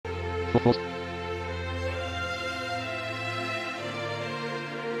Full.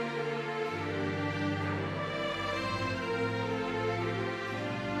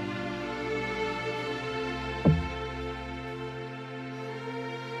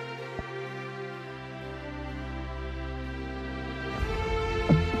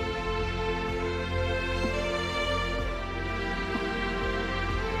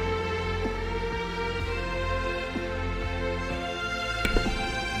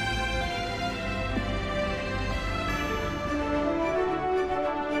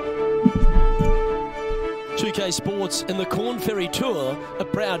 Sports and the Corn Ferry Tour are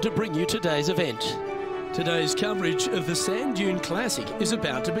proud to bring you today's event. Today's coverage of the Sand Dune Classic is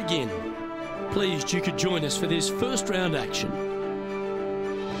about to begin. Pleased you could join us for this first round action.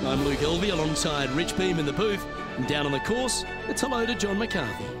 I'm Luke Elvey alongside Rich Beam in the booth, and down on the course, it's hello to John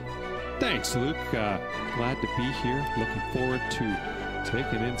McCarthy. Thanks, Luke. Glad to be here. Looking forward to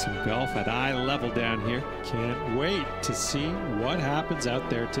taking in some golf at eye level down here. Can't wait to see what happens out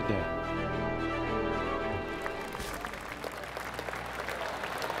there today.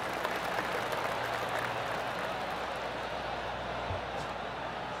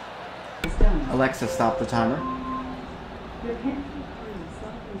 Alexa, stop the timer.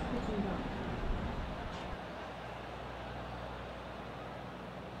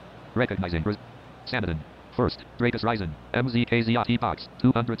 Recognizing Sanadin. First, Dragus Ryzen, MZKZRT box,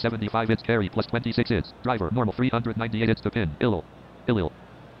 275 hits carry plus 26 hits. Driver, normal 398 hits to pin. Full.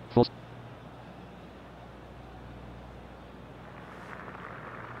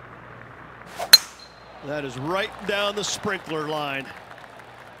 That is right down the sprinkler line.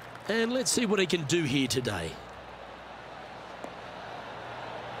 And let's see what he can do here today.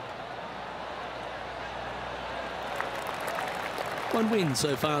 One win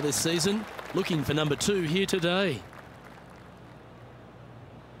so far this season. Looking for number 2 here today.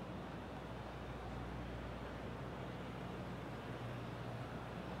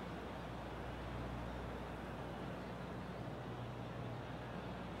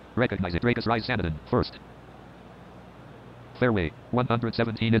 Recognize it. Dragus Rise Sanadin. First. Fairway,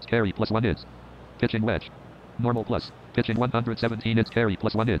 117 hits carry plus 1 hits. Pitching wedge. Normal plus. Pitching 117 hits carry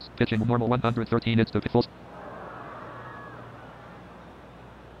plus 1 hits. Pitching normal 113 hits to full.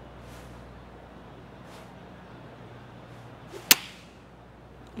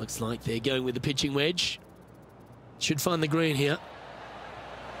 Looks like they're going with the pitching wedge. Should find the green here.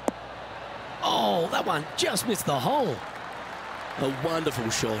 Oh, that one just missed the hole. A wonderful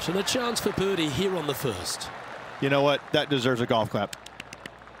shot and a chance for birdie here on the first. You know what? That deserves a golf clap.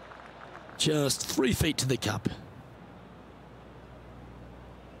 Just 3 feet to the cup.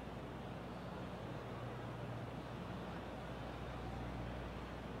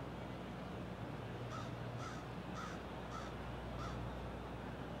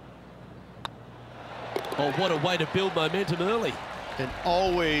 Oh, what a way to build momentum early. And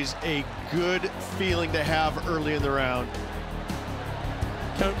always a good feeling to have early in the round.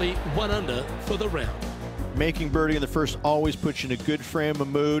 Currently 1 under for the round. Making birdie in the first always puts you in a good frame of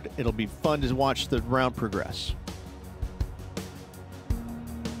mood. It'll be fun to watch the round progress.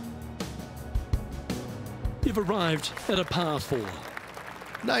 You've arrived at a par 4.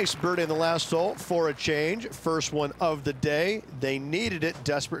 Nice birdie in the last hole for a change. First one of the day. They needed it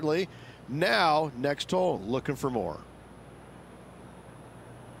desperately. Now, next hole, looking for more.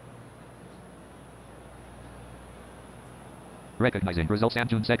 Recognizing results and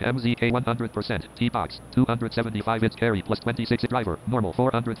Dune Sec MZK 100%. T-box, 275 hits carry plus 26 hit driver. Normal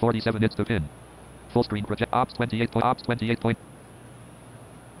 447 hits to pin. Full screen project. Ops 28 point. Ops 28 point.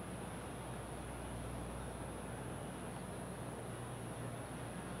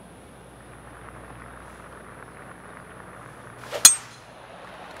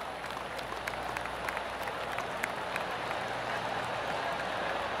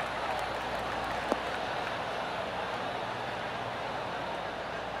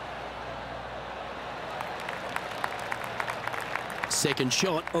 Second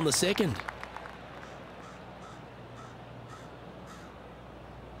shot on the second.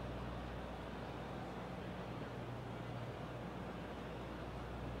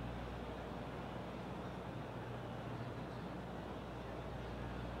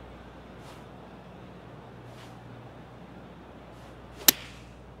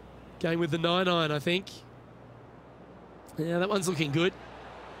 Going with the 9-iron, I think. Yeah, that one's looking good.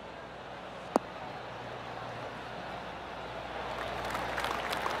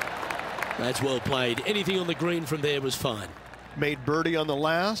 That's well played. Anything on the green from there was fine. Made birdie on the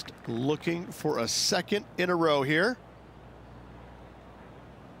last. Looking for a second in a row here.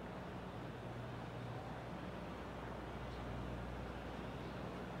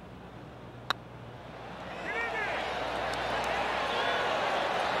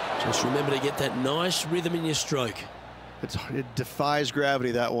 Just remember to get that nice rhythm in your stroke. It defies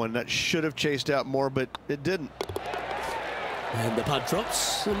gravity, that one. That should have chased out more, but it didn't. And the putt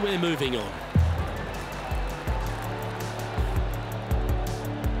drops, and we're moving on.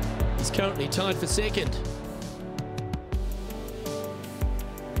 He's currently tied for second.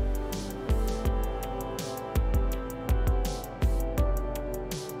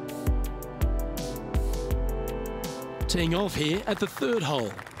 Teeing off here at the third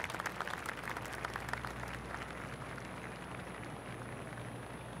hole.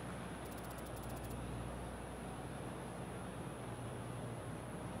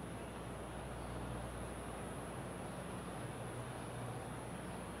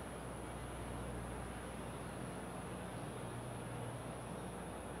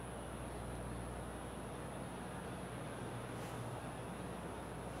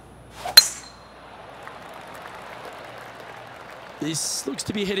 This looks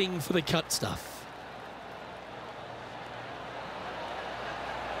to be heading for the cut stuff.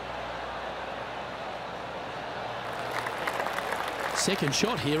 Second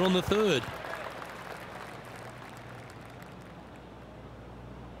shot here on the third.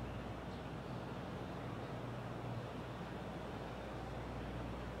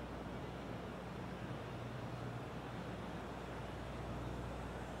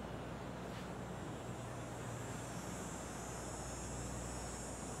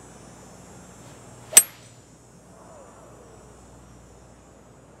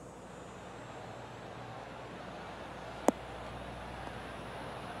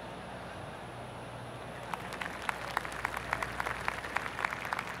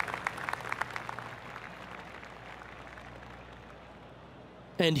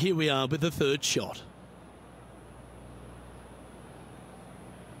 And here we are with the third shot.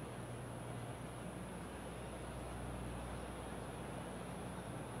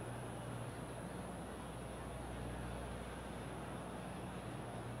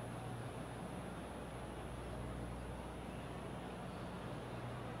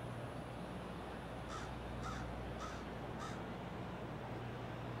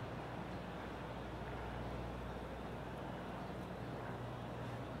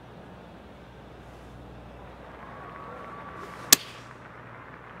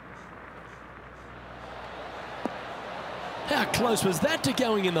 How close was that to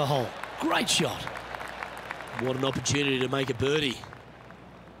going in the hole? Great shot. What an opportunity to make a birdie.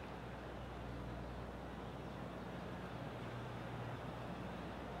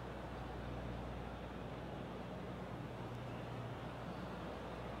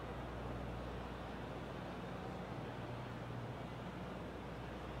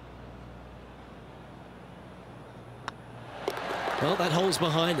 Well, that hole's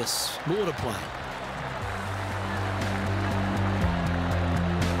behind us. More to play.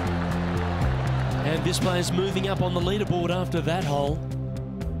 And this player's moving up on the leaderboard after that hole.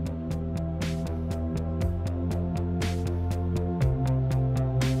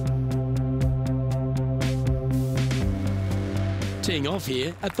 Teeing off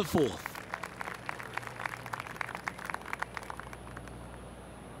here at the fourth.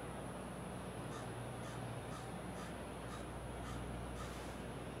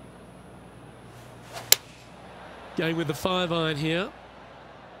 Going with the 5-iron here.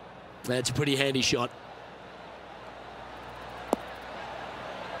 That's a pretty handy shot.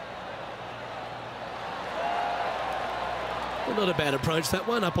 Well, not a bad approach, that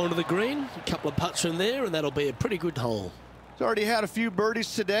one, up onto the green. A couple of putts from there, and that'll be a pretty good hole. He's already had a few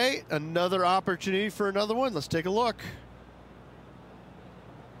birdies today. Another opportunity for another one. Let's take a look.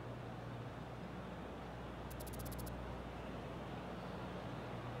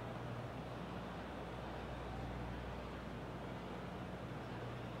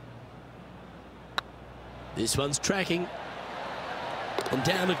 This one's tracking. And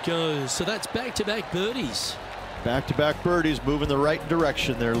down it goes. So that's back-to-back birdies. Back-to-back birdies, moving the right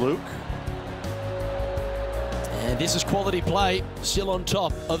direction there, Luke. And this is quality play, still on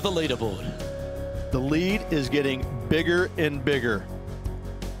top of the leaderboard. The lead is getting bigger and bigger.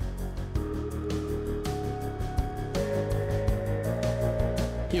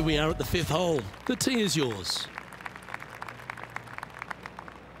 Here we are at the fifth hole. The tee is yours.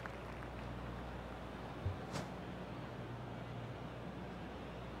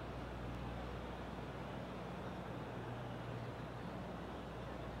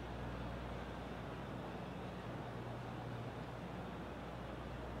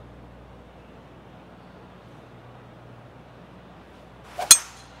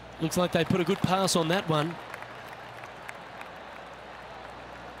 Looks like they put a good pass on that one.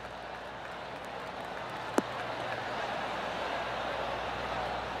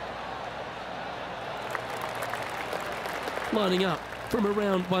 lining up from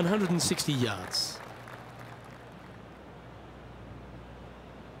around 160 yards.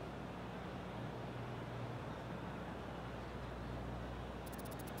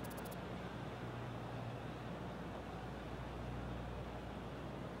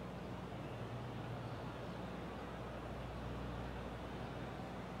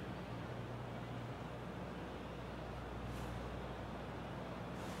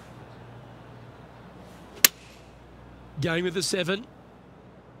 Going with the 7.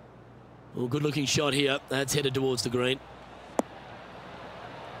 Oh, good looking shot here. That's headed towards the green.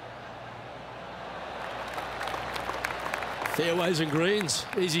 Fairways and greens.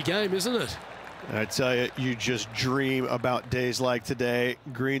 Easy game, isn't it? I tell you, you just dream about days like today.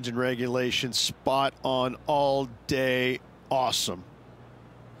 Greens and regulation, spot on all day. Awesome.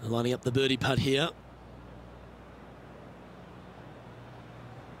 Lining up the birdie putt here.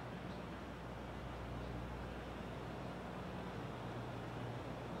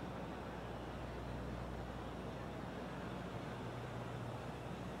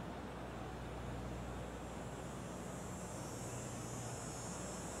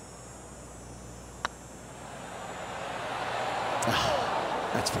 Oh,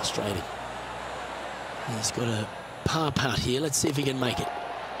 that's frustrating. He's got a par putt here. Let's see if he can make it.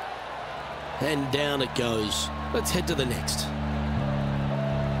 And down it goes. Let's head to the next.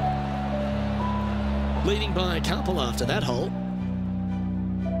 Leading by a couple after that hole.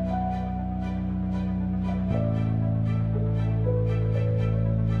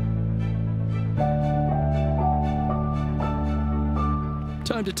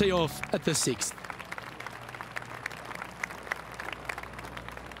 Time to tee off at the 6th.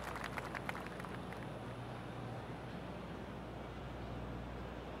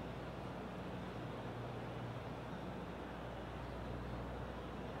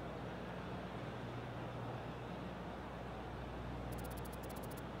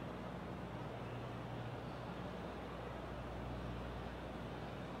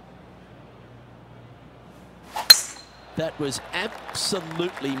 That was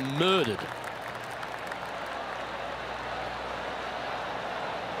absolutely murdered.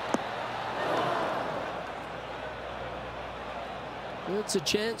 It's a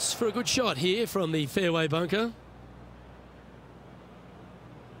chance for a good shot here from the fairway bunker.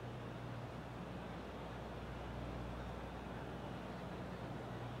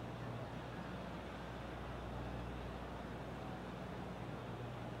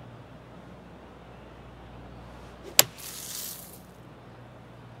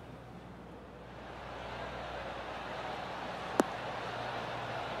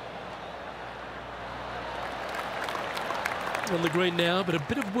 On the green now, but a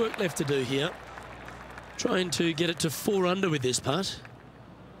bit of work left to do here. Trying to get it to 4 under with this putt.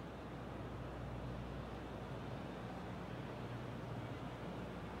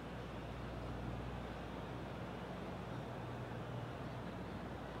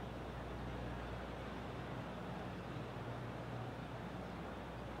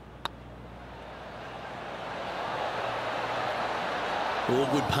 All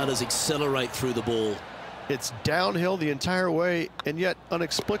good putters accelerate through the ball. It's downhill the entire way, and yet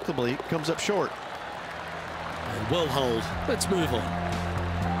inexplicably comes up short. And well holed. Let's move on.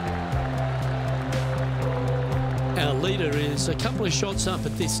 Our leader is a couple of shots up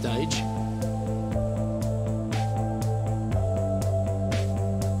at this stage.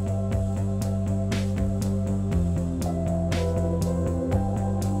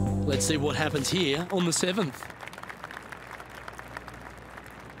 Let's see what happens here on the 7th.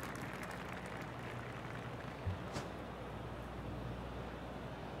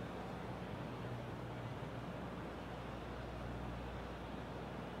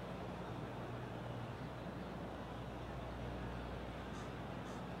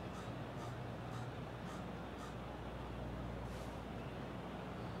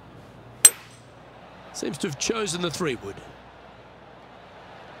 Seems to have chosen the 3-wood.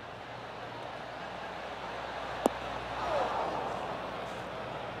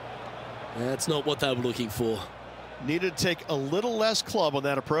 That's not what they were looking for. Needed to take a little less club on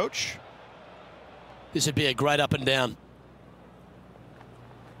that approach. This would be a great up and down.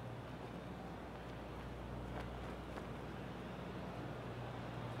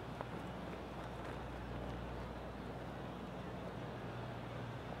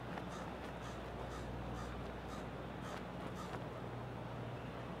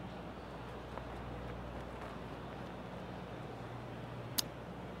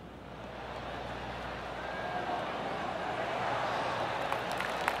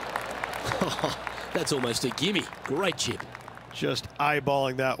 That's almost a gimme. Great chip. Just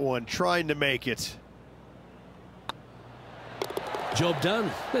eyeballing that one, trying to make it. Job done.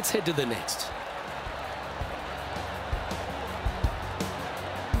 Let's head to the next.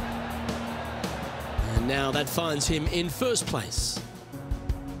 And now that finds him in first place.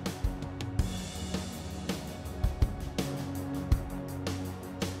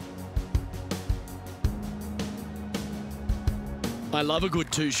 I love a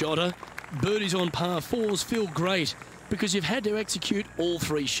good two-shotter. Birdies on par fours feel great because you've had to execute all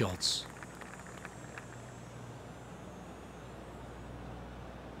three shots.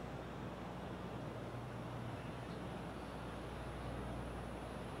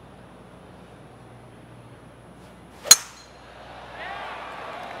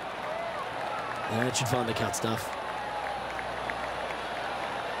 That should find the cut stuff.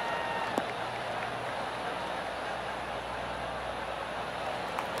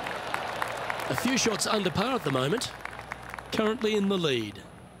 A few shots under par at the moment. Currently in the lead.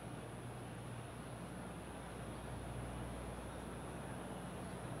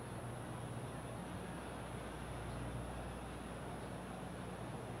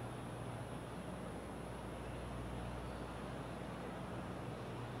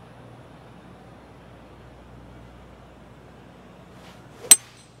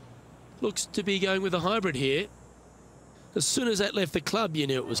 Looks to be going with a hybrid here. As soon as that left the club, you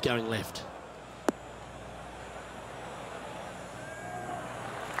knew it was going left.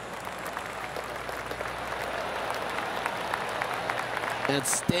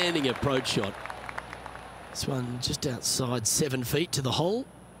 Outstanding approach shot. This one just outside 7 feet to the hole.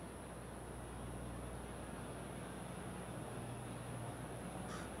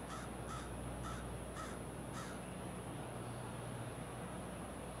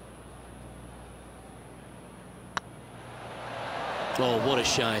 Oh, what a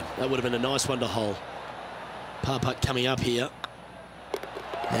shame. That would have been a nice one to hole. Par putt coming up here.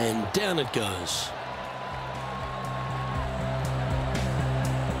 And down it goes.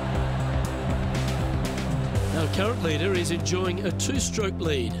 Our current leader is enjoying a two-stroke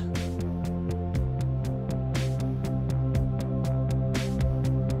lead.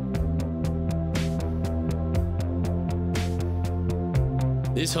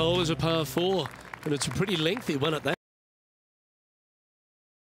 This hole is a par 4, and it's a pretty lengthy one at that.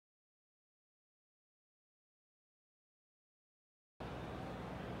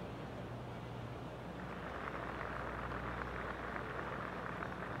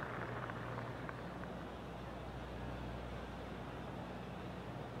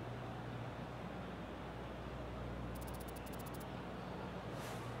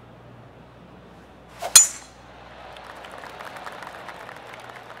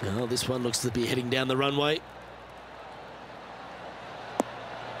 Well, this one looks to be heading down the runway.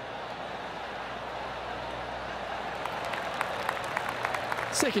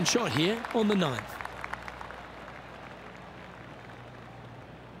 Second shot here on the 9th.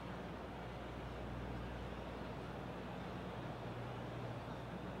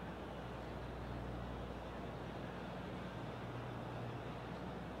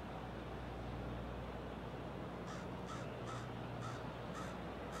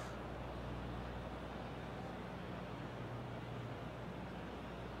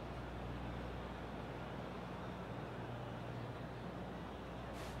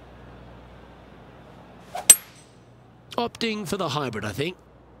 Opting for the hybrid, I think.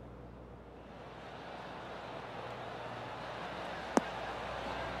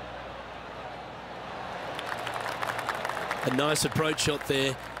 A nice approach shot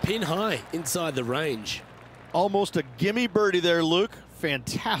there. Pin high inside the range. Almost a gimme birdie there, Luke.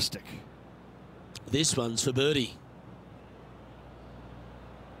 Fantastic. This one's for birdie.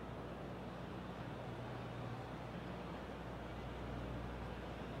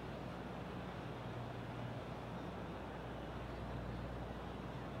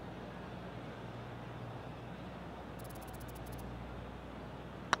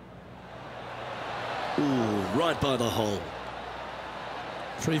 Ooh, right by the hole.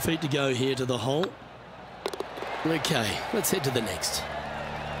 3 feet to go here to the hole. Okay, let's head to the next.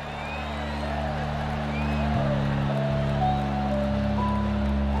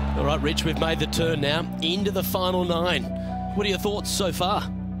 All right, Rich, we've made the turn now into the final 9. What are your thoughts so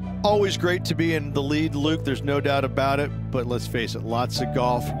far? Always great to be in the lead, Luke. There's no doubt about it. But let's face it, lots of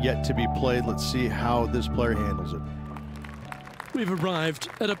golf yet to be played. Let's see how this player handles it. We've arrived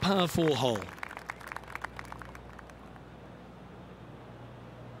at a par 4 hole.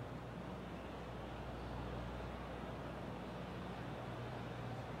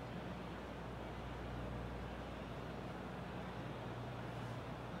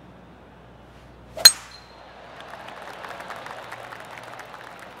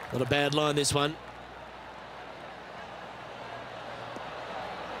 Not a bad line, this one.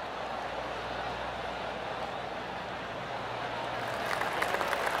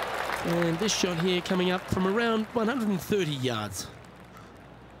 And this shot here coming up from around 130 yards.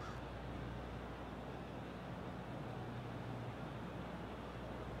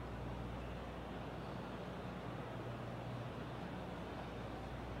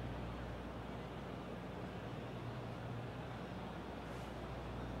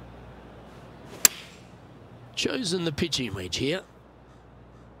 Chosen the pitching wedge here.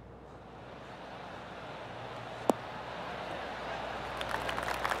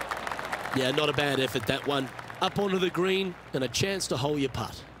 Yeah, not a bad effort, that one. Up onto the green and a chance to hole your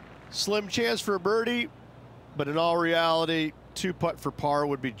putt. Slim chance for a birdie, but in all reality, 2-putt for par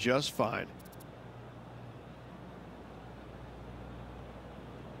would be just fine.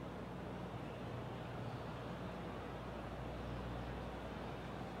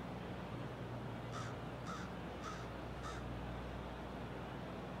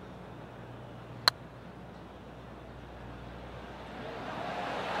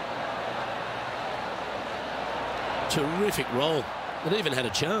 Terrific roll. It even had a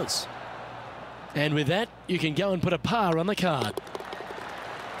chance. And with that, you can go and put a par on the card.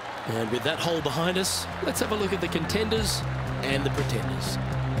 And with that hole behind us, let's have a look at the contenders and the pretenders.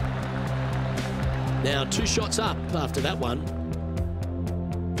 Now 2 shots up after that one.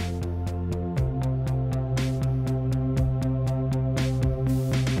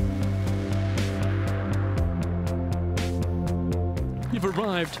 You've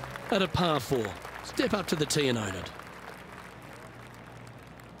arrived at a par 4. Step up to the tee and own it.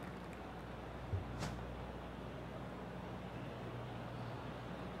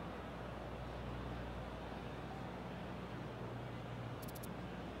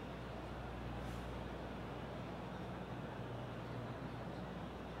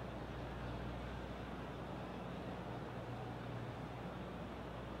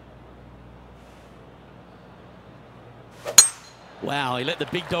 Wow, he let the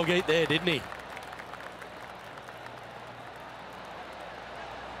big dog eat there, didn't he?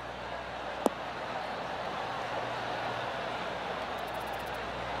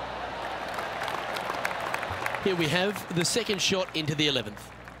 Here we have the second shot into the 11th.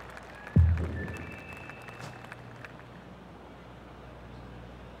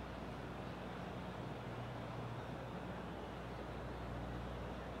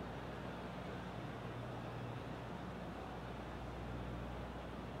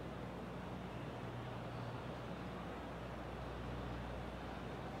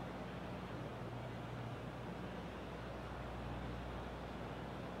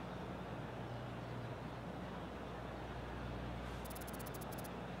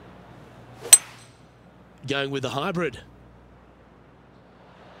 Going with the hybrid.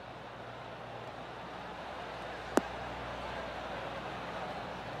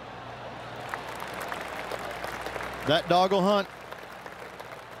 That dog will hunt.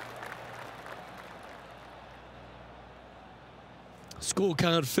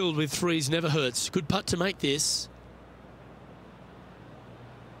 Scorecard filled with threes never hurts. Good putt to make this.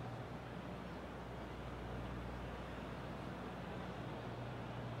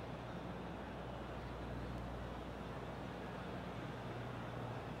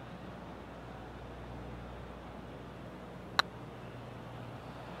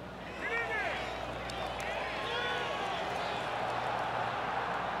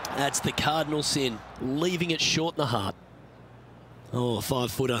 That's the cardinal sin, leaving it short in the heart. Oh, a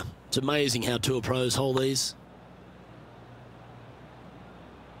 5-footer. It's amazing how tour pros hold these.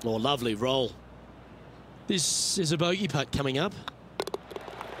 Oh, lovely roll. This is a bogey putt coming up.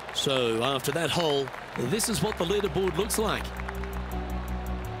 So after that hole, this is what the leaderboard looks like.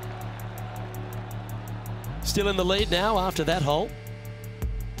 Still in the lead now after that hole.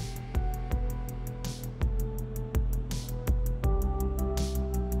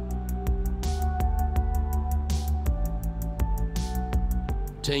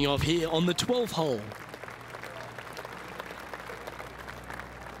 Teeing off here on the 12th hole.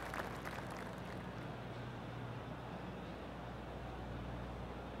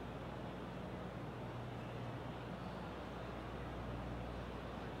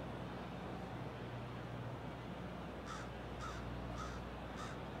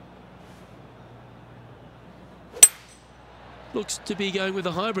 Looks to be going with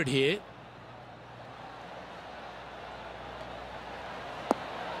a hybrid here.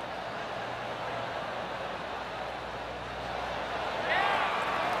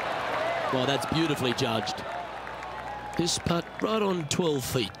 Well, that's beautifully judged. This putt right on 12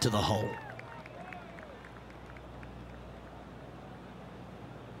 feet to the hole.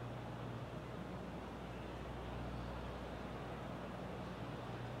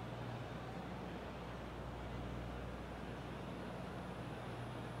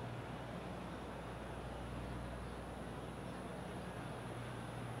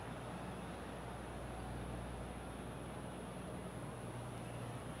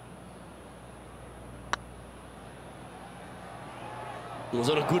 It was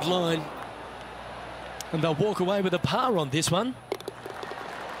on a good line. And they'll walk away with a par on this one.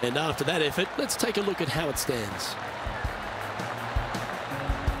 And after that effort, let's take a look at how it stands.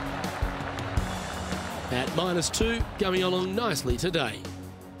 At -2, going along nicely today.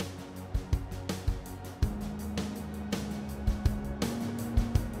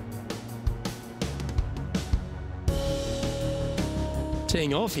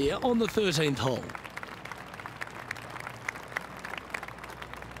 Teeing off here on the 13th hole.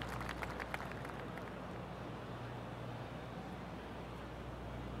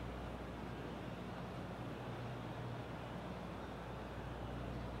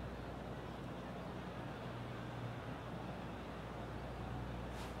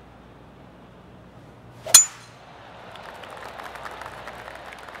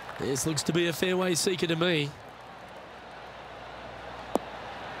 This looks to be a fairway seeker to me.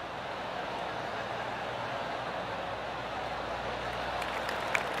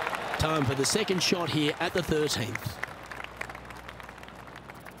 Time for the second shot here at the 13th.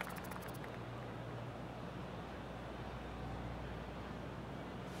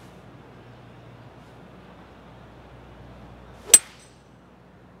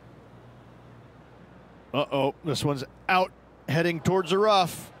 Uh-oh, this one's out, heading towards the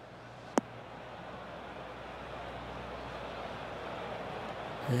rough.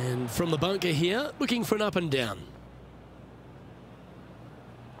 And from the bunker here, looking for an up and down.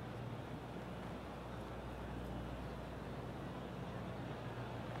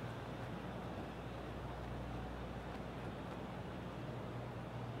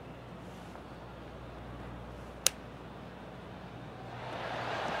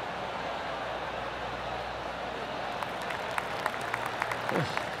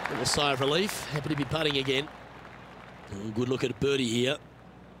 Little sigh of relief. Happy to be putting again. Oh, good look at a birdie here.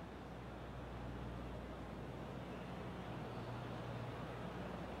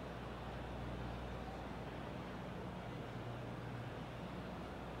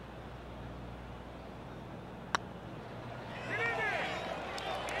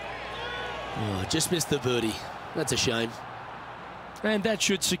 Oh, just missed the birdie. That's a shame. And that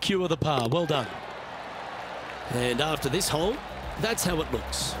should secure the par. Well done. And after this hole, that's how it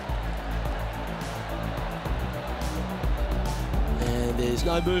looks. And there's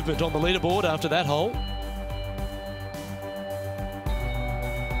no movement on the leaderboard after that hole.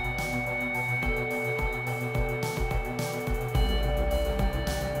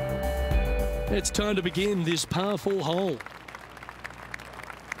 It's time to begin this par 4 hole.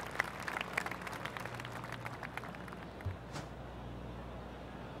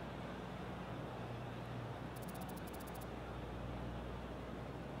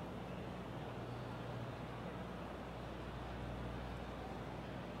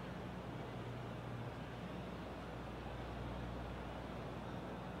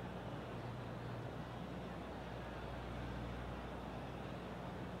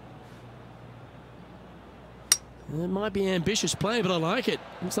 It might be an ambitious play, but I like it.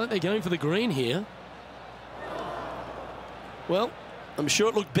 Looks like they're going for the green here. Well, I'm sure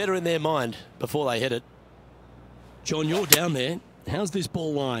it looked better in their mind before they hit it. John, you're down there. How's this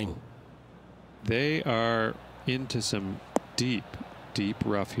ball lying? They are into some deep, deep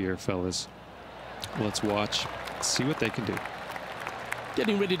rough here, fellas. Let's watch, see what they can do.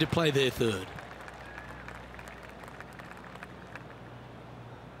 Getting ready to play their third.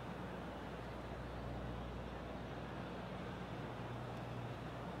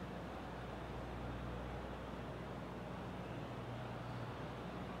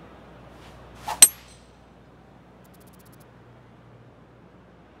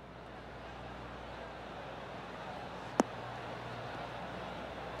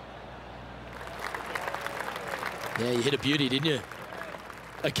 Yeah, you hit a beauty, didn't you?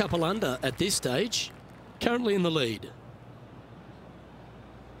 A couple under at this stage, currently in the lead.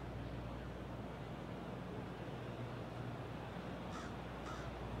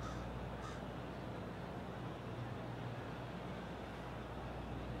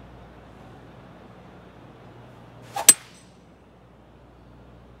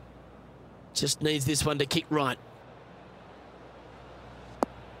 Just needs this one to kick right.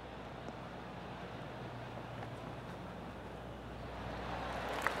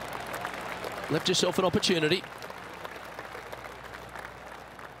 Left yourself an opportunity.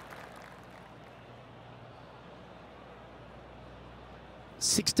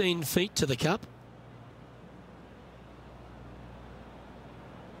 $16 to the cup.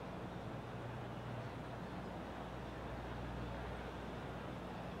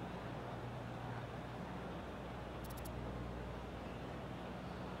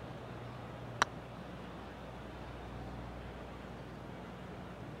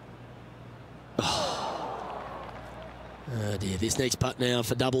 Oh dear, this next putt now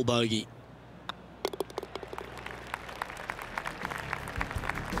for double bogey.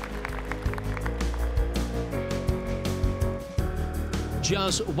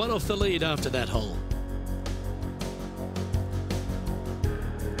 Just one off the lead after that hole.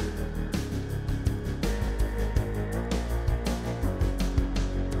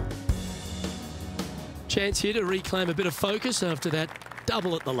 Chance here to reclaim a bit of focus after that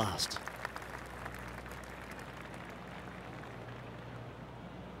double at the last.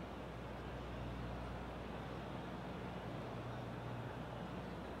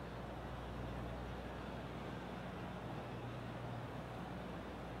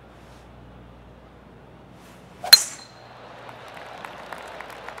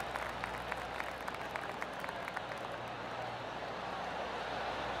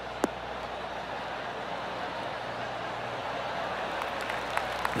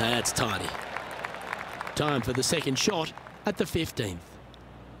 That's tidy. Time for the second shot at the 15th.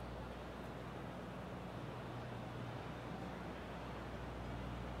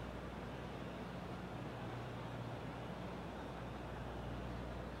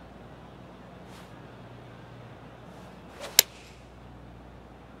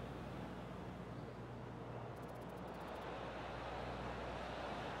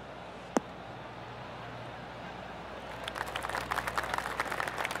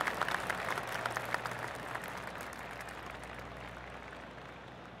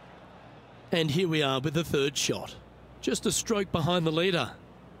 And here we are with the third shot. Just a stroke behind the leader.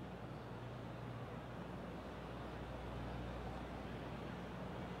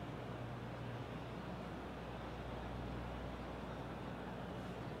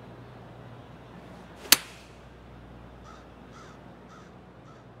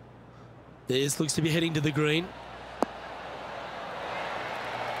 This looks to be heading to the green.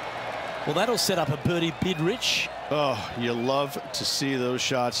 Well, that'll set up a birdie bid, Rich. Oh, you love to see those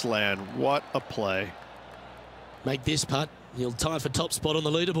shots land. What a play. Make this putt, he'll tie for top spot on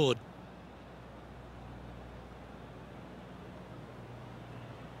the leaderboard.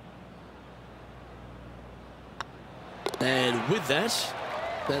 And with that,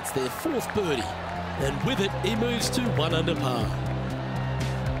 that's their fourth birdie. And with it, he moves to 1 under par.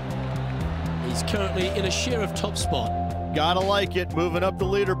 He's currently in a share of top spot. Gotta like it, moving up the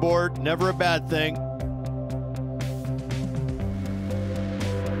leaderboard, never a bad thing.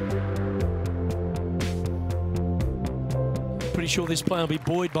 Pretty sure this player will be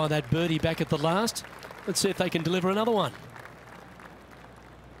buoyed by that birdie back at the last. Let's see if they can deliver another one.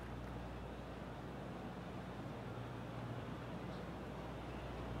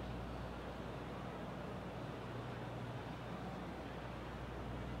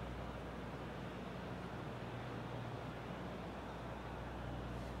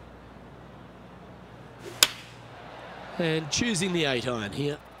 And choosing the 8-iron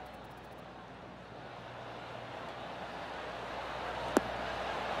here.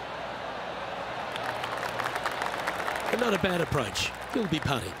 And not a bad approach. He'll be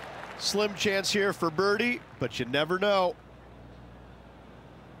putting. Slim chance here for birdie, but you never know.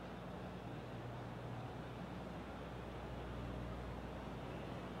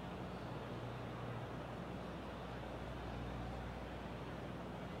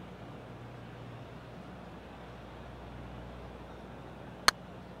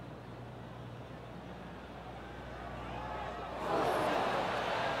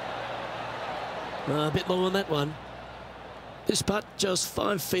 A bit long on that one. This putt just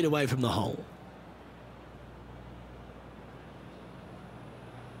 5 feet away from the hole.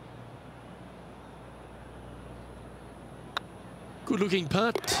 Good looking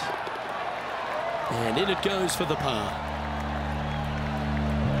putt. And in it goes for the par.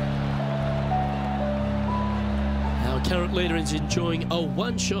 Our current leader is enjoying a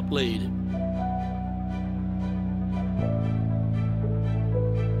 1-shot lead.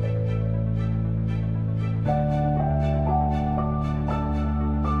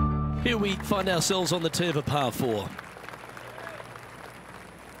 Here we find ourselves on the tee of a par 4.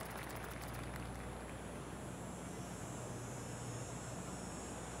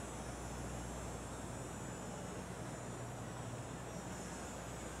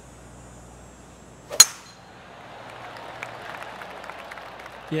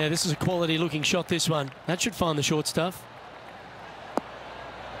 Yeah, this is a quality looking shot, this one. That should find the short stuff.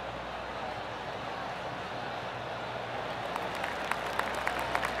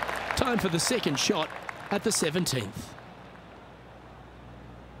 Time for the second shot at the 17th.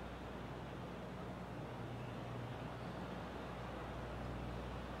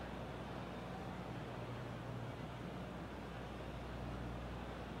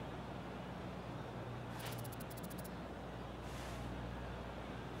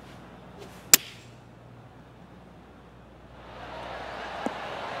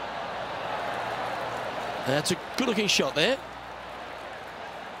 That's a good-looking shot there.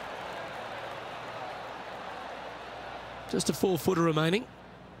 Just a 4-footer remaining.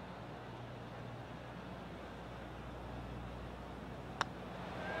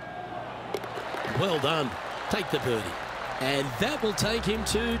 Well done. Take the birdie. And that will take him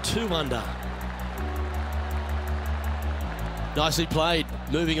to 2 under. Nicely played.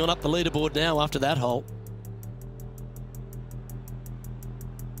 Moving on up the leaderboard now after that hole.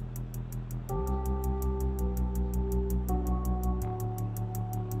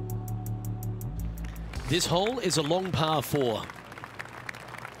 This hole is a long par 4.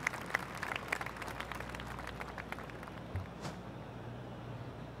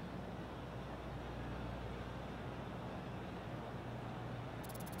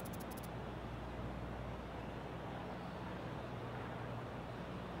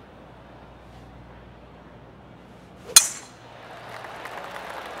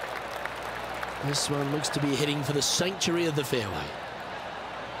 This one looks to be heading for the sanctuary of the fairway.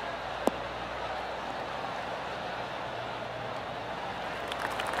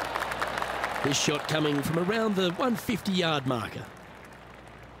 This shot coming from around the 150-yard marker.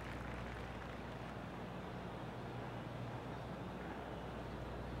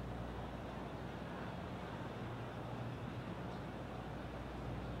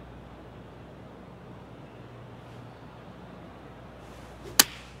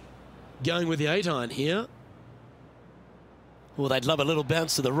 Going with the 8-iron here. Well, they'd love a little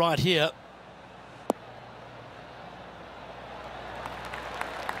bounce to the right here.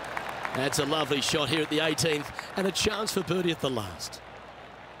 That's a lovely shot here at the 18th and a chance for birdie at the last.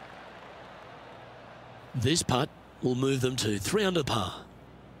 This putt will move them to 3 under par.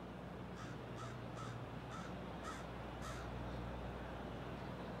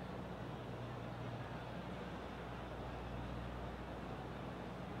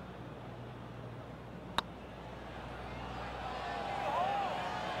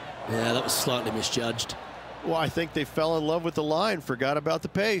 Yeah, that was slightly misjudged. Well, I think they fell in love with the line, forgot about the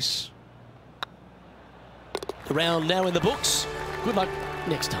pace. The round now in the books. Good luck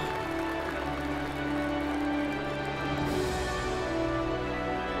next time.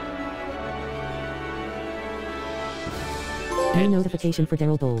 New notification for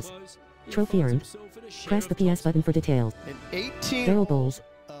Daryl Bowles. Trophy earned. Press the PS button for details. Daryl Bowles.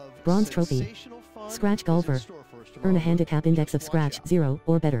 Bronze trophy. Scratch golfer. Earn a handicap index of scratch 0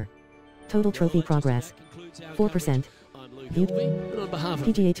 or better. Total trophy progress 4%. Viewed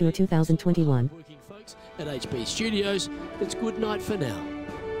PGA Tour 2021. At HB Studios, it's good night for now.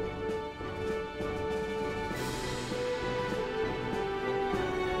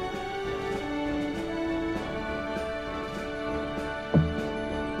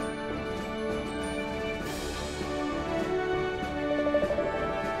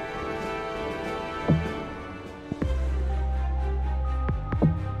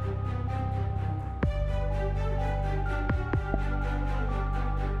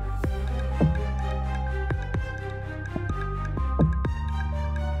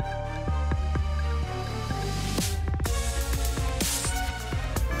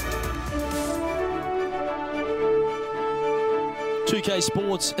 UK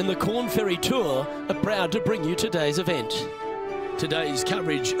Sports and the Corn Ferry Tour are proud to bring you today's event. Today's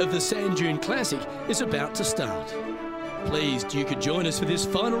coverage of the Sand Dune Classic is about to start. Pleased you could join us for this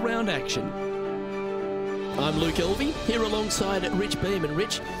final round action. I'm Luke Elvey, here alongside Rich Beam. And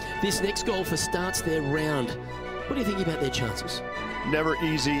Rich, this next golfer starts their round. What do you think about their chances? Never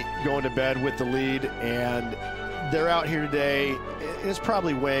easy going to bed with the lead, and they're out here today. It's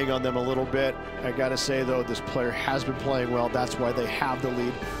probably weighing on them a little bit. I gotta say though, this player has been playing well. That's why they have the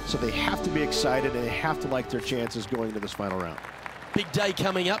lead. So they have to be excited and they have to like their chances going into this final round. Big day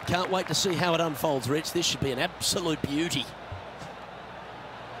coming up. Can't wait to see how it unfolds, Rich. This should be an absolute beauty.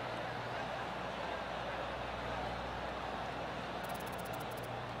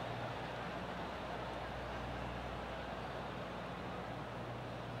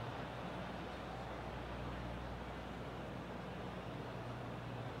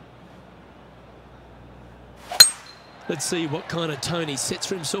 Let's see what kind of tone he sets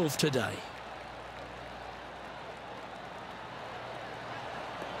for himself today.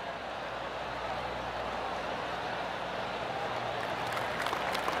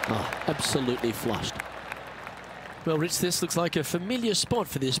 Oh, absolutely flushed. Well, Rich, this looks like a familiar spot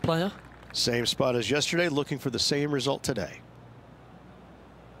for this player. Same spot as yesterday, looking for the same result today.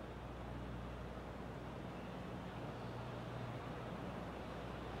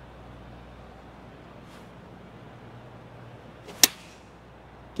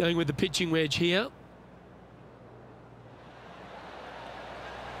 Going with the pitching wedge here.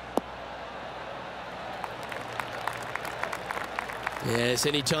 Yes,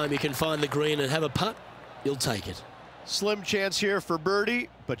 anytime you can find the green and have a putt, you'll take it. Slim chance here for birdie,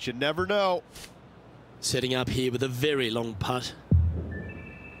 but you never know. Setting up here with a very long putt.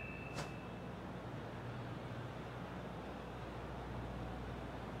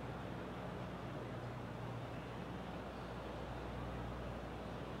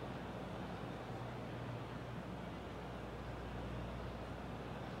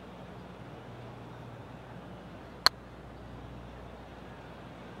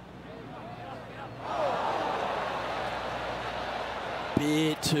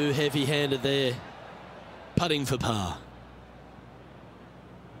 Bit too heavy-handed there. Putting for par.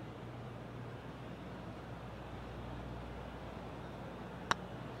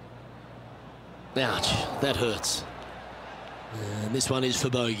 Ouch, that hurts. And this one is for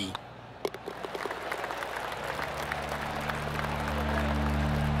bogey.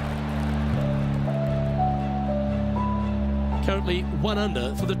 Currently 1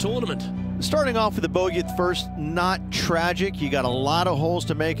 under for the tournament. Starting off with a bogey at first, not tragic. You got a lot of holes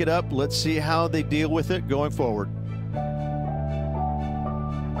to make it up. Let's see how they deal with it going forward.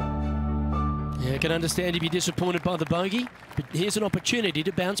 Yeah, I can understand if you're disappointed by the bogey, but here's an opportunity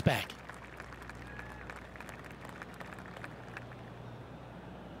to bounce back.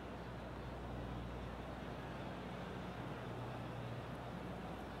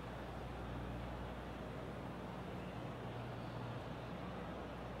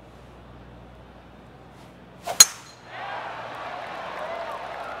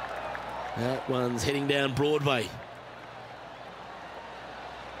 That one's heading down Broadway.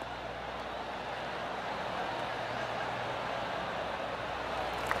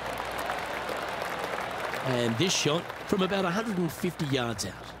 And this shot from about 150 yards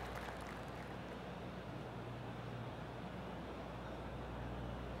out.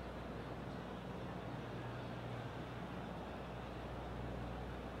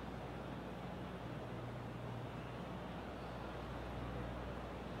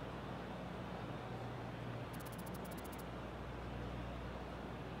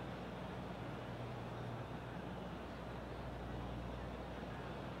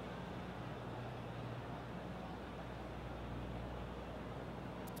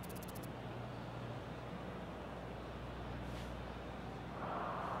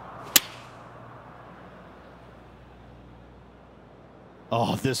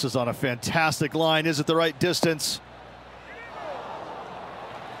 Oh, this is on a fantastic line. Is it the right distance?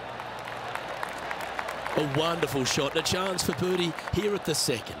 A wonderful shot, a chance for birdie here at the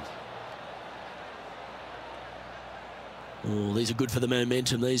second. Oh, these are good for the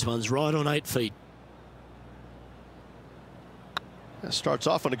momentum, these ones, right on 8 feet. That starts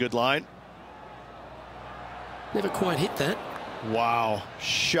off on a good line. Never quite hit that. Wow,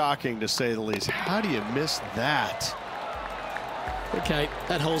 shocking to say the least. How do you miss that? Okay,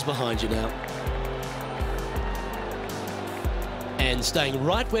 that hole's behind you now. And staying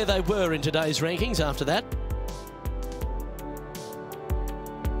right where they were in today's rankings after that.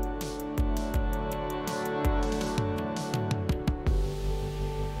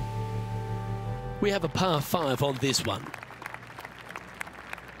 We have a par 5 on this one.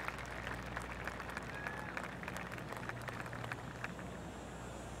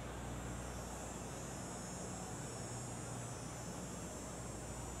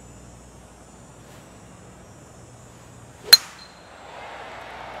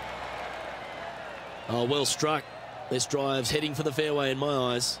 Oh, well struck. This drive's heading for the fairway in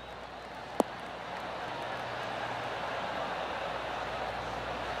my eyes.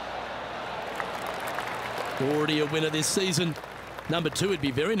 Already a winner this season. Number 2 would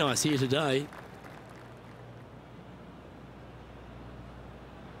be very nice here today.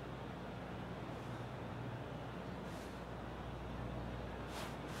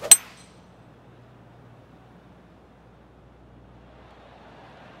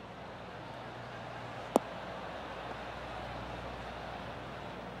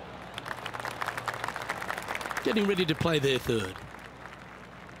 Getting ready to play their third.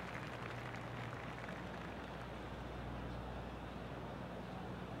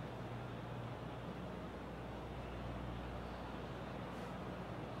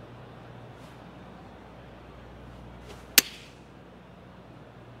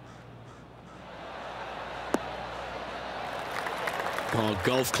 Oh,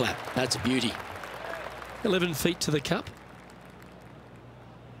 golf clap. That's a beauty. 11 feet to the cup.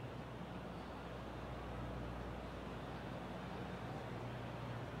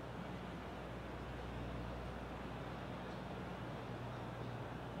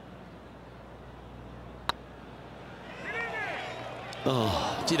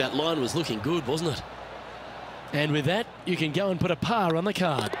 Oh, gee, that line was looking good, wasn't it? And with that, you can go and put a par on the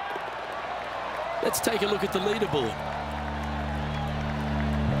card. Let's take a look at the leaderboard.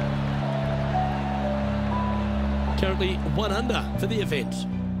 Currently 1 under for the event.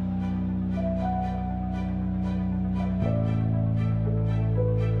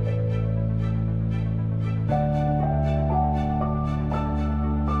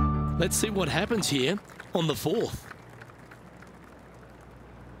 Let's see what happens here on the 4th.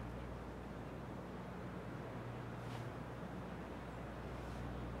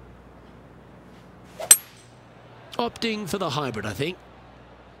 Opting for the hybrid, I think.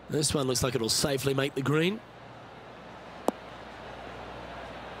 This one looks like it'll safely make the green.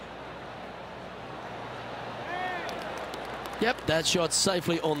 Yep, that shot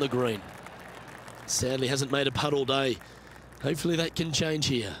safely on the green. Sadly hasn't made a putt all day. Hopefully that can change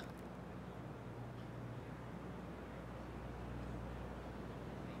here.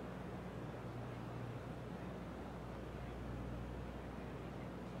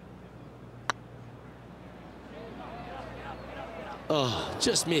 Oh,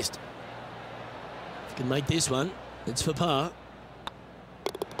 just missed. If you can make this one, it's for par.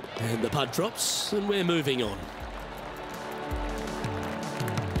 And the putt drops, and we're moving on.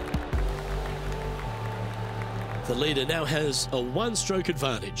 The leader now has a 1-stroke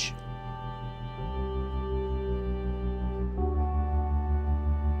advantage.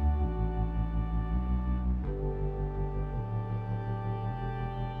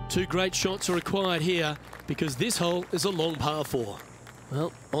 Two great shots are required here because this hole is a long par 4.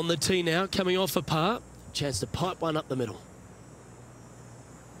 Well, on the tee now, coming off a par, chance to pipe one up the middle.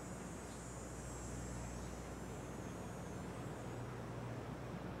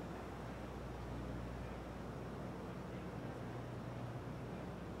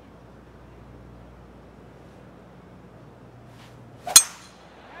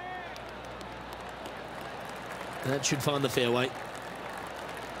 That should find the fairway.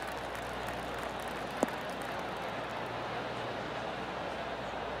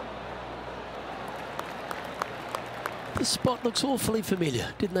 This spot looks awfully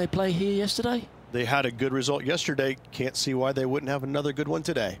familiar. Didn't they play here yesterday? They had a good result yesterday. Can't see why they wouldn't have another good one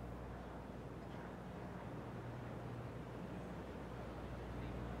today.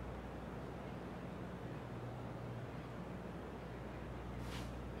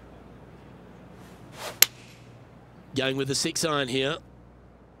 Going with the 6-iron here.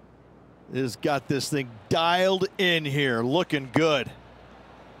 Has got this thing dialed in here, looking good.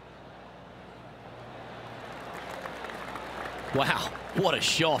 Wow, what a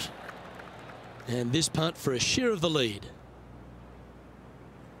shot. And this putt for a share of the lead.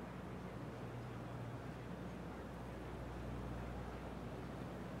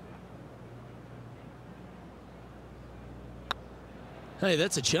 Hey,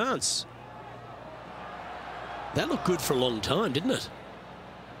 that's a chance. That looked good for a long time, didn't it?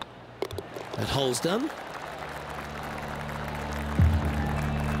 That hole's done.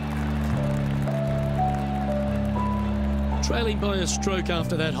 Trailing by a stroke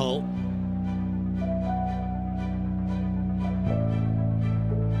after that hole.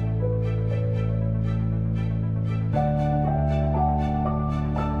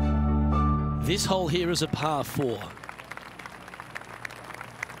 This hole here is a par 4.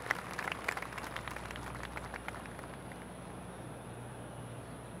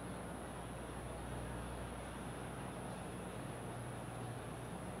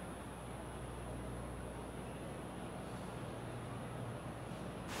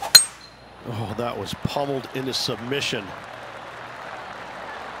 Oh, that was pummeled into submission.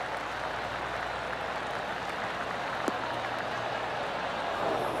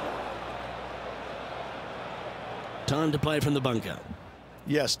 Time to play from the bunker.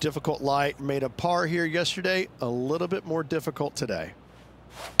 Yes, difficult lie. Made a par here yesterday. A little bit more difficult today.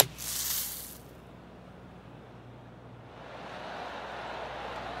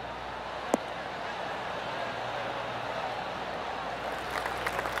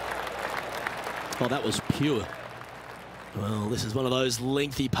 Oh, that was pure. Well, this is one of those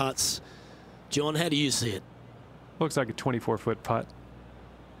lengthy putts. John, how do you see it? Looks like a 24-foot putt.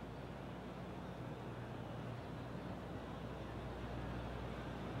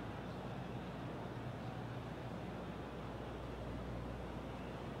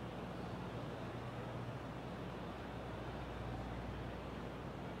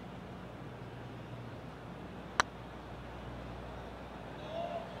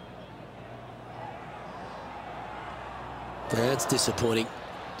 That's disappointing.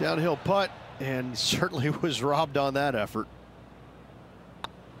 Downhill putt, and certainly was robbed on that effort.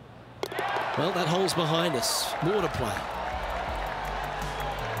 Well, that hole's behind us. More to play.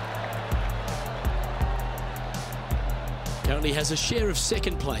 Currently has a share of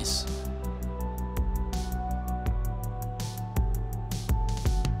second place.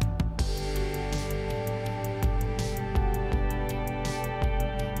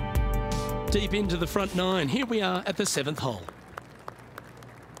 Deep into the front nine. Here we are at the 7th hole.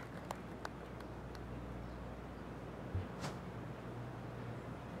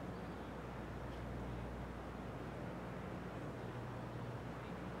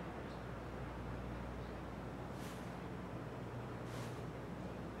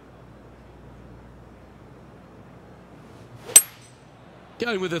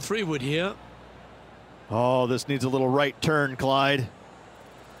 Going with a 3-wood here. Oh, this needs a little right turn, Clyde.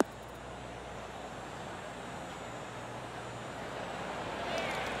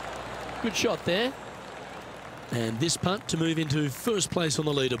 Good shot there. And this putt to move into first place on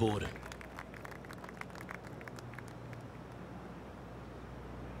the leaderboard.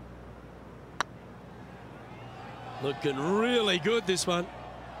 Looking really good, this one.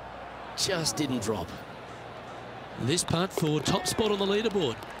 Just didn't drop. This putt for top spot on the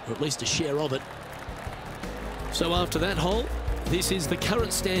leaderboard, or at least a share of it. So after that hole, this is the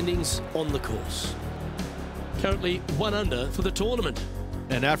current standings on the course. Currently 1 under for the tournament.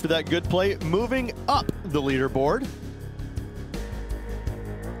 And after that good play, moving up the leaderboard.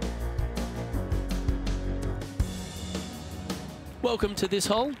 Welcome to this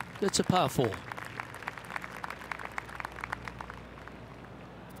hole. It's a par 4.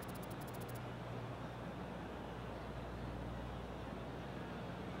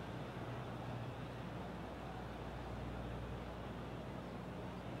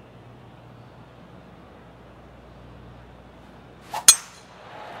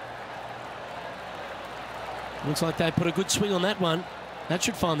 Looks like they put a good swing on that one. That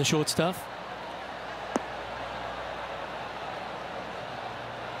should find the short stuff.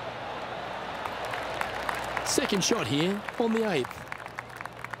 Second shot here on the 8th.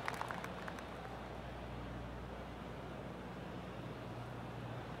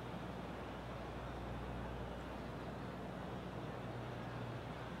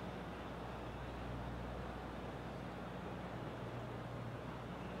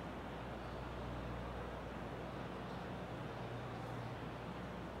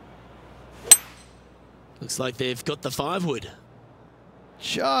 Looks like they've got the 5-wood.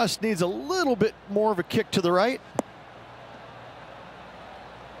 Just needs a little bit more of a kick to the right.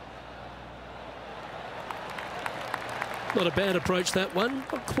 Not a bad approach, that one.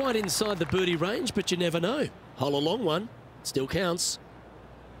 Not quite inside the birdie range, but you never know. Hole a long one. Still counts.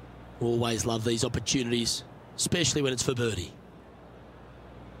 Always love these opportunities, especially when it's for birdie.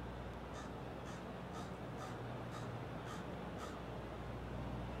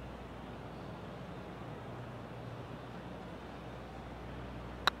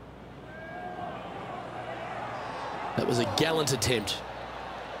 That was a gallant attempt.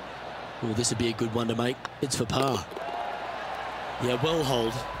 Well, this would be a good one to make. It's for par. Yeah, well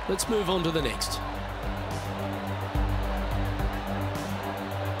holed. Let's move on to the next.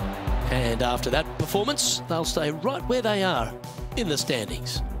 And after that performance, they'll stay right where they are in the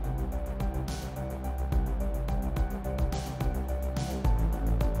standings.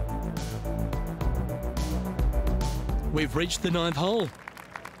 We've reached the 9th hole.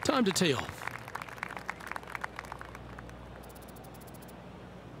 Time to tee off.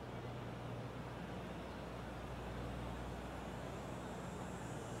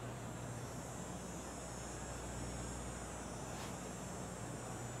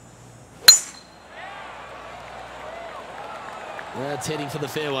 That's heading for the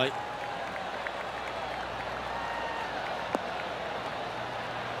fairway.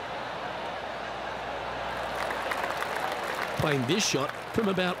 Playing this shot from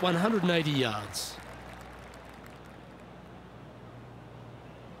about 180 yards.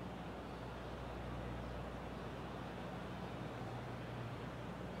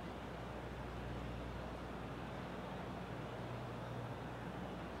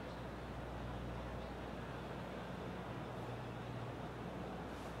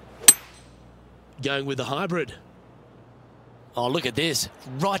 Going with the hybrid. Oh, look at this.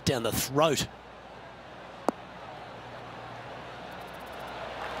 Right down the throat.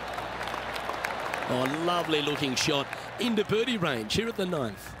 Oh, lovely looking shot into birdie range here at the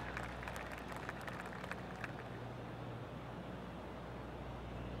 9th.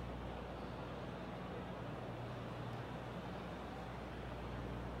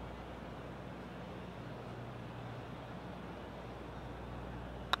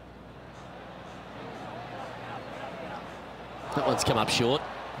 That one's come up short.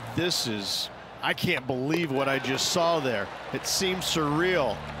 This is, I can't believe what I just saw there. It seems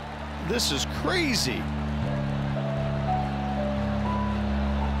surreal. This is crazy.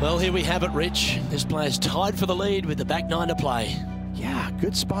 Well, here we have it, Rich. This player's tied for the lead with the back nine to play. Yeah,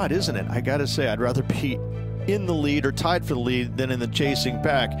 good spot, isn't it? I got to say, I'd rather be in the lead or tied for the lead than in the chasing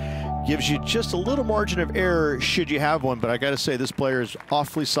pack. Gives you just a little margin of error should you have one, but I got to say, this player is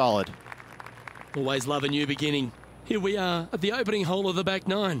awfully solid. Always love a new beginning. Here we are at the opening hole of the back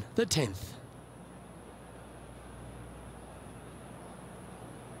nine, the 10th.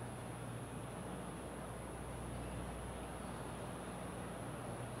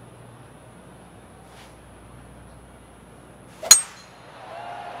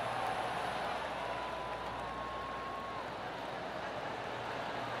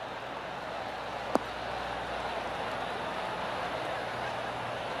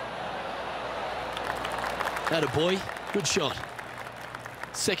 Atta boy, good shot.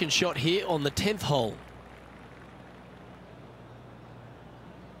 Second shot here on the 10th hole.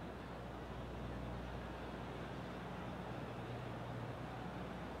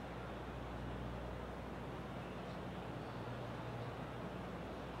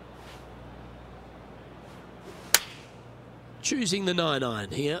 Choosing the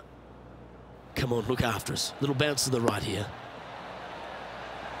 9-iron here. Come on, look after us. Little bounce to the right here.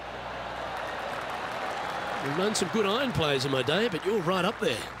 We've known some good iron players in my day, but you're right up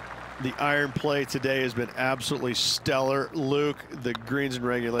there. The iron play today has been absolutely stellar. Luke, the greens and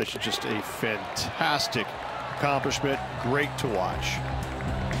regulation, just a fantastic accomplishment. Great to watch.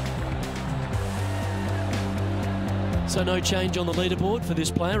 So no change on the leaderboard for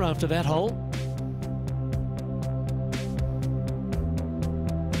this player after that hole.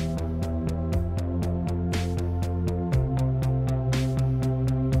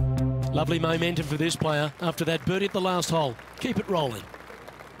 Lovely momentum for this player after that birdie at the last hole. Keep it rolling.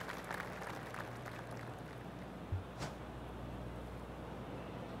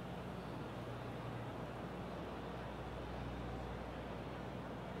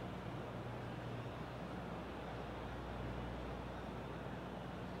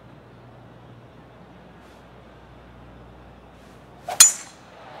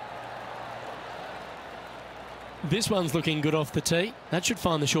 This one's looking good off the tee. That should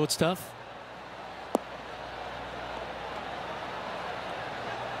find the short stuff.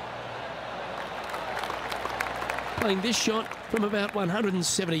 Playing this shot from about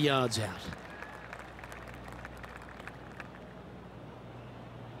 170 yards out.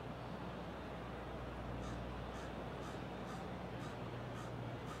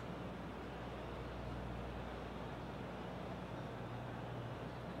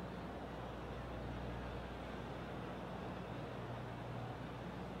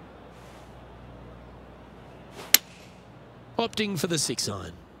 Opting for the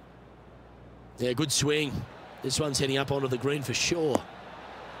 6-iron. Yeah, good swing. This one's heading up onto the green for sure.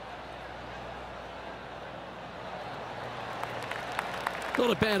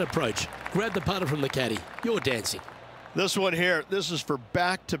 Not a bad approach. Grab the putter from the caddy. You're dancing. This one here, this is for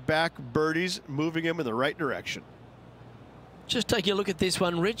back-to-back birdies, moving him in the right direction. Just taking a look at this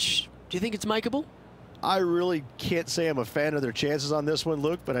one, Rich. Do you think it's makeable? I really can't say I'm a fan of their chances on this one,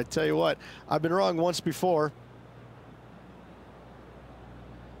 Luke, but I tell you what, I've been wrong once before.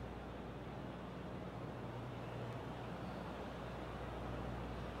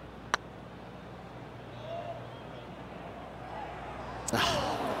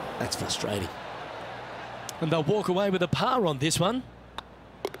 That's frustrating. And they'll walk away with a par on this one.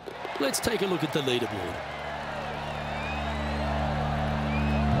 Let's take a look at the leaderboard.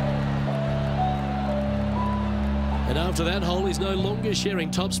 And after that hole, he's no longer sharing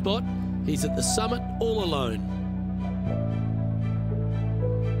top spot. He's at the summit all alone.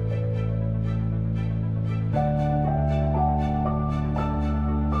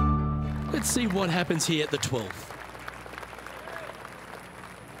 Let's see what happens here at the 12th.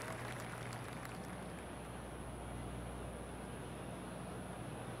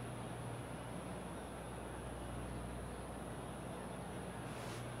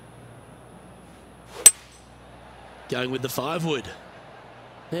 Going with the 5-wood.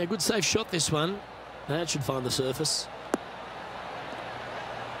 Yeah, good safe shot this one. That should find the surface.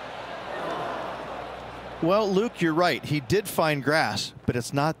 Well, Luke, you're right. He did find grass, but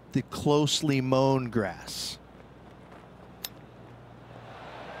it's not the closely mown grass.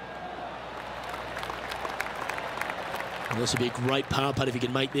 And this would be a great par putt if he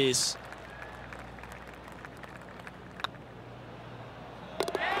can make this.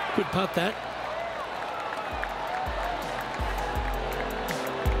 Good putt that.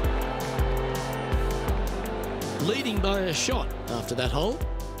 Leading by a shot after that hole.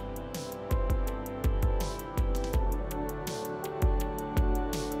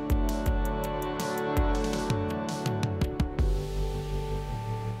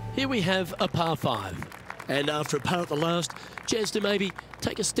 Here we have a par 5. And after a par at the last, chance to maybe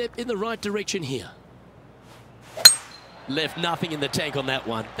take a step in the right direction here. Left nothing in the tank on that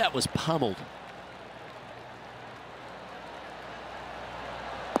one. That was pummeled.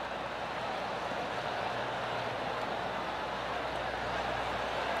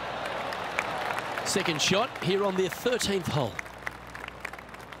 Second shot here on their 13th hole.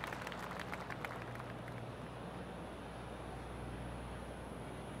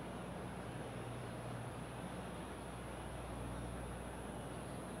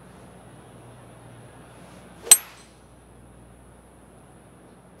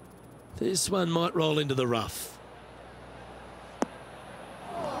 This one might roll into the rough.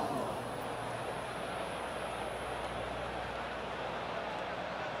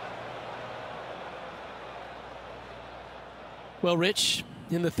 Well, Rich,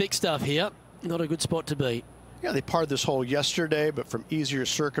 in the thick stuff here, not a good spot to be. Yeah, they parred this hole yesterday, but from easier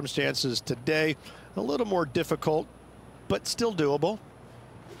circumstances today, a little more difficult, but still doable.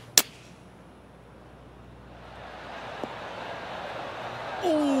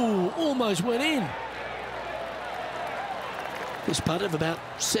 Oh, almost went in. This putt of about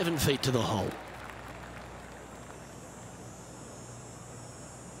 7 feet to the hole.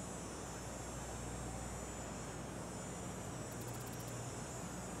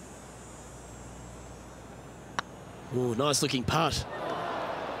 Oh, nice looking putt.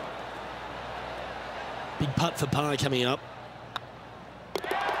 Big putt for par coming up.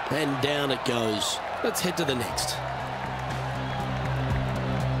 And down it goes. Let's head to the next.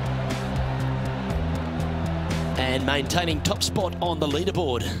 And maintaining top spot on the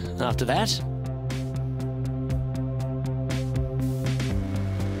leaderboard after that.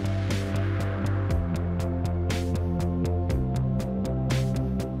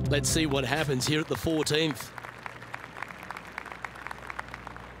 Let's see what happens here at the 14th.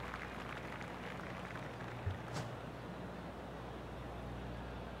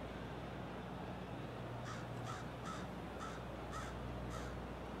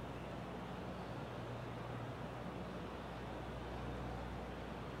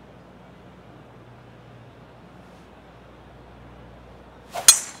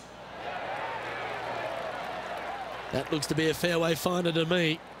 That looks to be a fairway finder to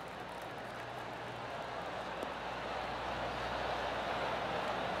me.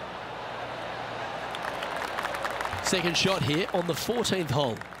 Second shot here on the 14th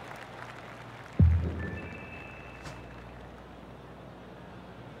hole.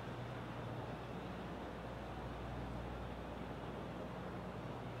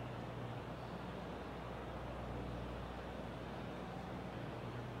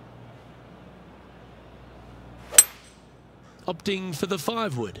 Opting for the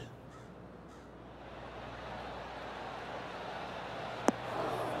 5-wood.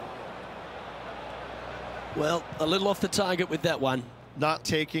 Well, a little off the target with that one. Not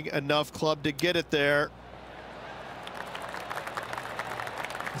taking enough club to get it there.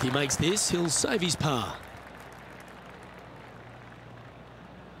 If he makes this, he'll save his par.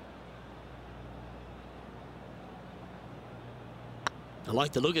 I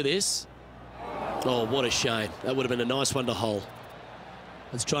like the look of this. Oh, what a shame. That would have been a nice one to hole.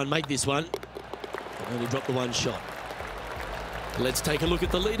 Let's try and make this one. Only dropped the one shot. Let's take a look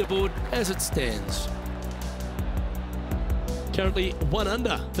at the leaderboard as it stands. Currently 1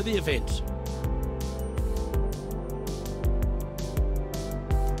 under for the event.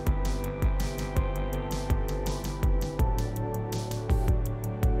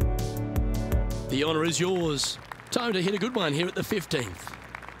 The honour is yours. Time to hit a good one here at the 15th.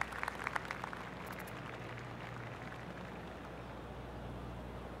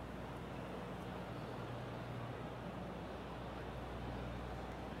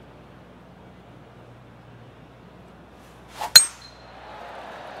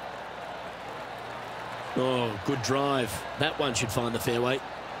 Oh, good drive. That one should find the fairway.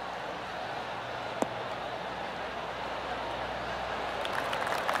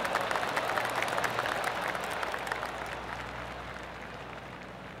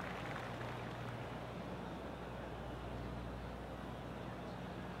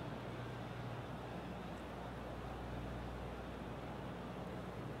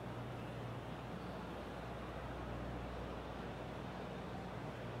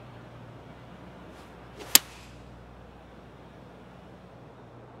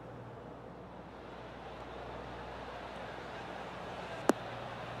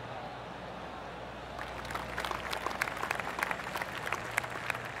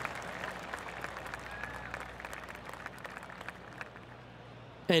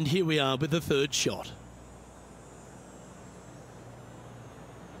 And here we are with the third shot.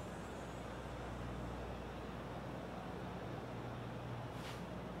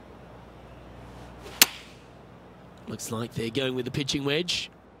 Looks like they're going with the pitching wedge.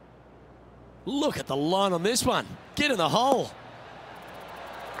 Look at the line on this one. Get in the hole.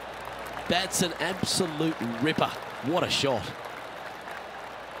 That's an absolute ripper. What a shot.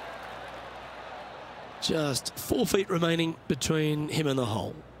 Just 4 feet remaining between him and the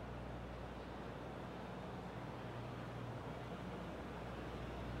hole.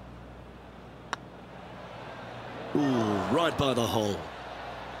 Ooh, right by the hole.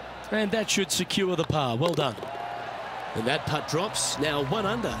 And that should secure the par. Well done. And that putt drops. Now 1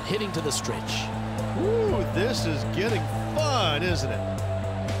 under, heading to the stretch. Ooh, this is getting fun, isn't it?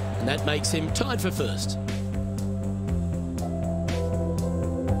 And that makes him tied for first.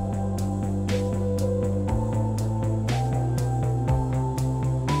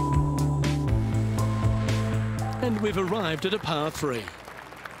 And we've arrived at a par 3.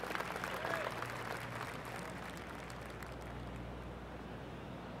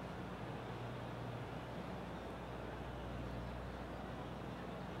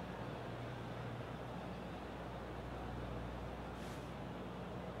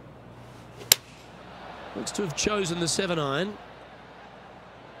 Looks to have chosen the 7-iron.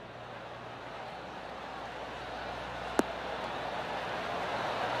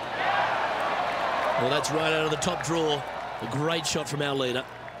 Well, that's right out of the top draw. A great shot from our leader.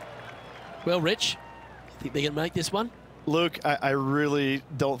 Well, Rich, you think they're going to make this one? Luke, I really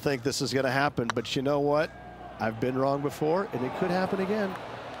don't think this is going to happen, but you know what? I've been wrong before, and it could happen again.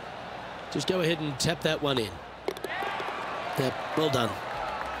 Just go ahead and tap that one in. Yep, well done.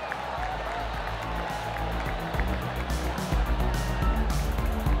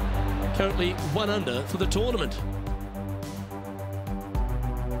 Currently 1 under for the tournament.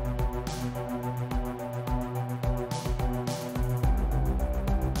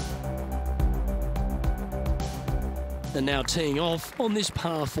 And now teeing off on this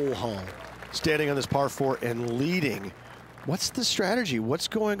par 4 hole. Standing on this par 4 and leading. What's the strategy? What's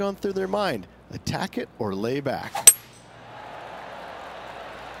going on through their mind? Attack it or lay back?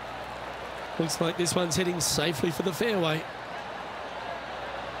 Looks like this one's heading safely for the fairway.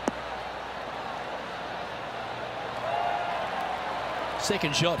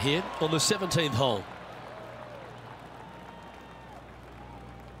 Second shot here on the 17th hole.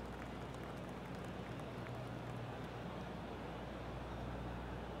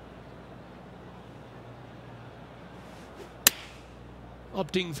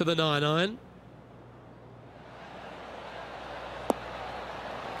 Opting for the 9-iron.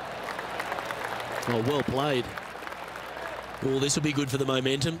 Oh, well played. Oh, this will be good for the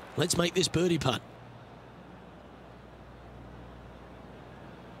momentum. Let's make this birdie putt.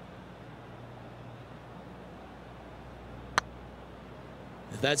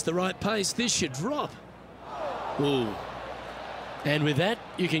 If that's the right pace, this should drop. Ooh. And with that,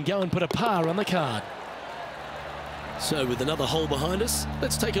 you can go and put a par on the card. So with another hole behind us,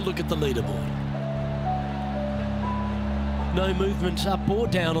 let's take a look at the leaderboard. No movement up or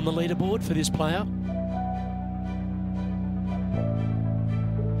down on the leaderboard for this player.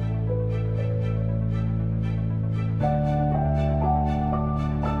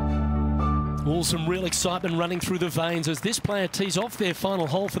 Some real excitement running through the veins as this player tees off their final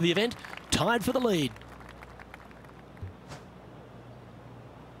hole for the event, tied for the lead.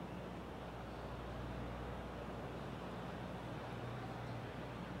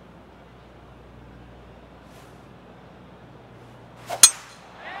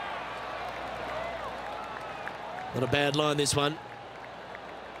 Not a bad line, this one.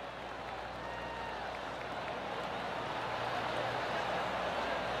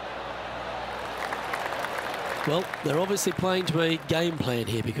 Well, they're obviously playing to a game plan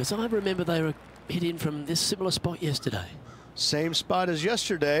here, because I remember they were hit in from this similar spot yesterday. Same spot as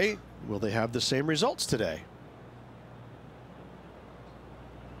yesterday. Will they have the same results today?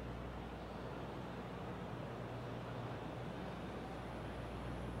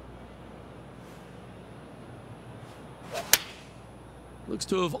 Looks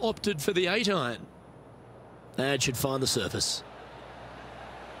to have opted for the 8-iron. That should find the surface.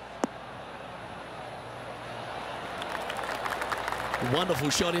 Wonderful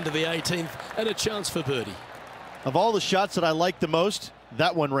shot into the 18th and a chance for birdie. Of all the shots that I like the most,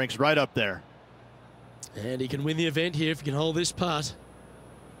 that one ranks right up there. And he can win the event here if he can hold this putt.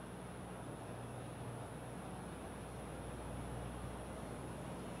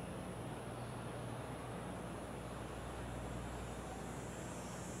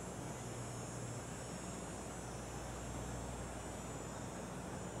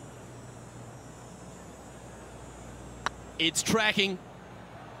 It's tracking.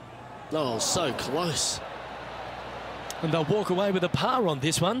 Oh, so close. And they'll walk away with a par on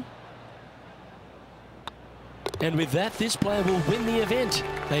this one. And with that, this player will win the event.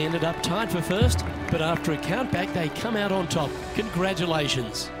 They ended up tied for first, but after a countback, they come out on top.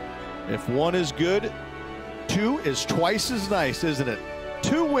 Congratulations. If one is good, two is twice as nice, isn't it?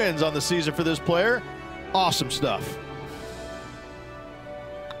 2 wins on the season for this player. Awesome stuff.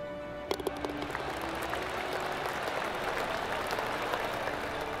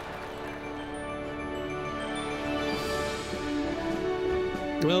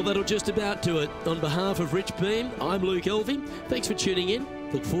 Well, that'll just about do it. On behalf of Rich Beam, I'm Luke Elvey. Thanks for tuning in.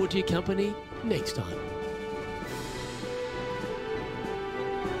 Look forward to your company next time.